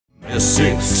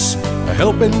Messick's, a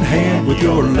helping hand with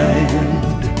your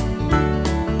land.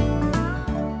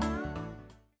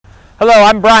 Hello,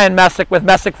 I'm Brian Messick with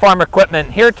Messick Farm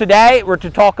Equipment. Here today we're to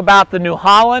talk about the New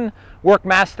Holland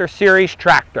Workmaster Series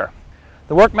tractor.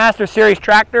 The Workmaster Series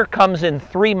tractor comes in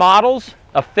 3 models,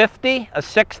 a 50, a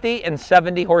 60, and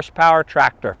 70 horsepower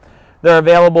tractor. They're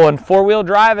available in 4-wheel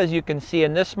drive, as you can see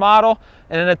in this model,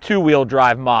 and in a 2-wheel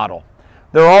drive model.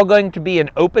 They're all going to be an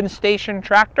open station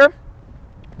tractor.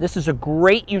 This is a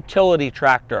great utility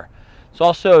tractor. It's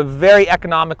also a very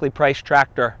economically priced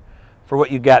tractor for what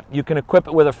you get. You can equip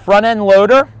it with a front end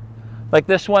loader, like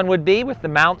this one would be with the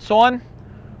mounts on,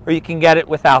 or you can get it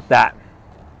without that.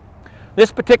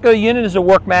 This particular unit is a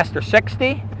Workmaster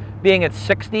 60, being at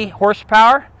 60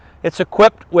 horsepower. It's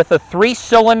equipped with a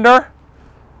 3-cylinder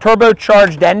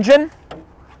turbocharged engine,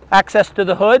 access to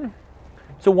the hood.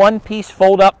 It's a one-piece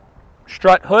fold-up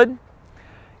strut hood.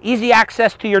 Easy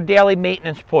access to your daily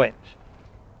maintenance points.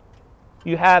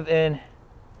 You have an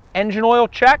engine oil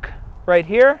check right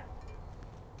here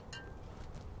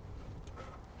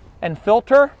and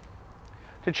filter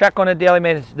to check on a daily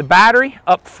maintenance. The battery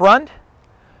up front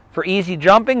for easy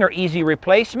jumping or easy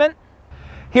replacement.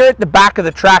 Here at the back of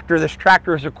the tractor, this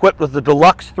tractor is equipped with the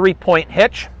deluxe 3-point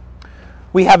hitch.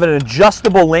 We have an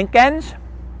adjustable link ends.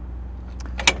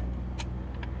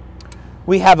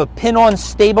 We have a pin-on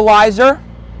stabilizer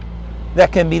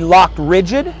that can be locked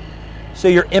rigid, so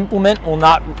your implement will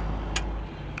not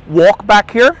walk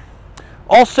back here.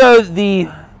 Also, the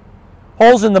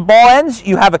holes in the ball ends,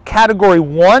 you have a category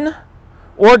 1,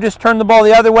 or just turn the ball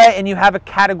the other way and you have a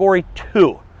category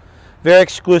 2. Very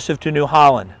exclusive to New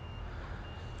Holland.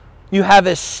 You have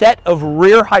a set of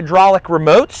rear hydraulic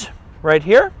remotes right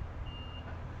here,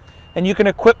 and you can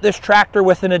equip this tractor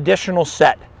with an additional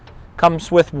set.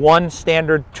 Comes with 1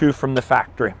 standard, 2 from the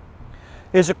factory.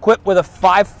 It is equipped with a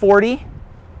 540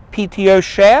 PTO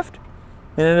shaft,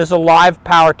 and it is a live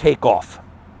power takeoff.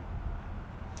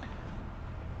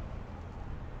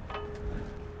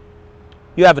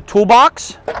 You have a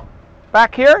toolbox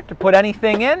back here to put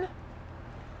anything in,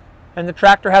 and the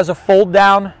tractor has a fold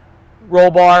down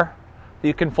roll bar that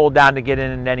you can fold down to get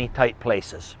in any tight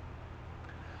places.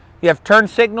 You have turn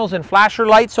signals and flasher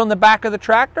lights on the back of the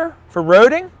tractor for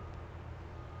roading,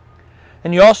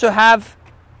 and you also have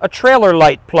a trailer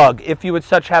light plug if you would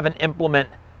such have an implement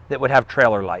that would have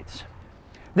trailer lights.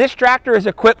 This tractor is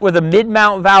equipped with a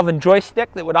mid-mount valve and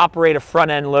joystick that would operate a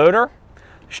front-end loader.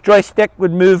 This joystick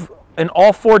would move in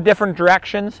all 4 different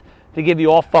directions to give you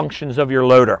all functions of your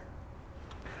loader.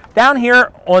 Down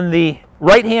here on the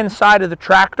right-hand side of the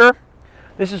tractor,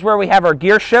 this is where we have our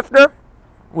gear shifter.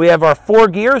 We have our 4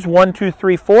 gears, 1, 2,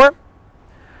 3, 4.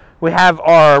 We have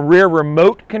our rear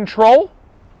remote control.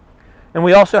 And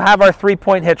we also have our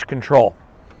 3-point hitch control.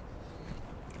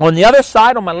 On the other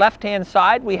side, on my left-hand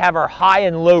side, we have our high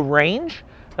and low range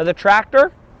of the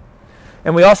tractor.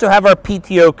 And we also have our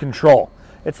PTO control.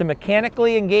 It's a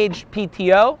mechanically engaged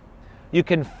PTO. You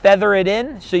can feather it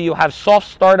in so you'll have soft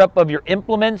startup of your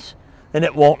implements and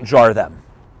it won't jar them.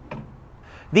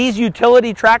 These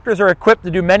utility tractors are equipped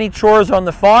to do many chores on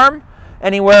the farm,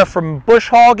 anywhere from bush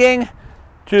hogging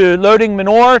to loading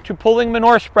manure, to pulling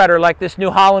manure spreader like this New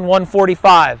Holland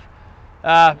 145,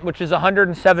 which is a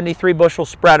 173 bushel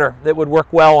spreader that would work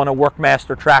well on a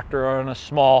Workmaster tractor or on a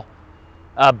small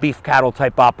beef cattle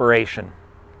type operation.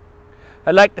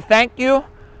 I'd like to thank you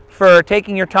for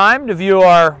taking your time to view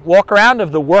our walk around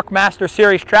of the Workmaster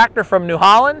Series tractor from New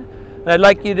Holland. And I'd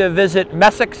like you to visit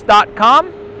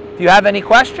messicks.com if you have any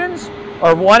questions,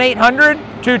 or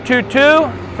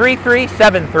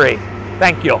 1-800-222-3373.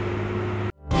 Thank you.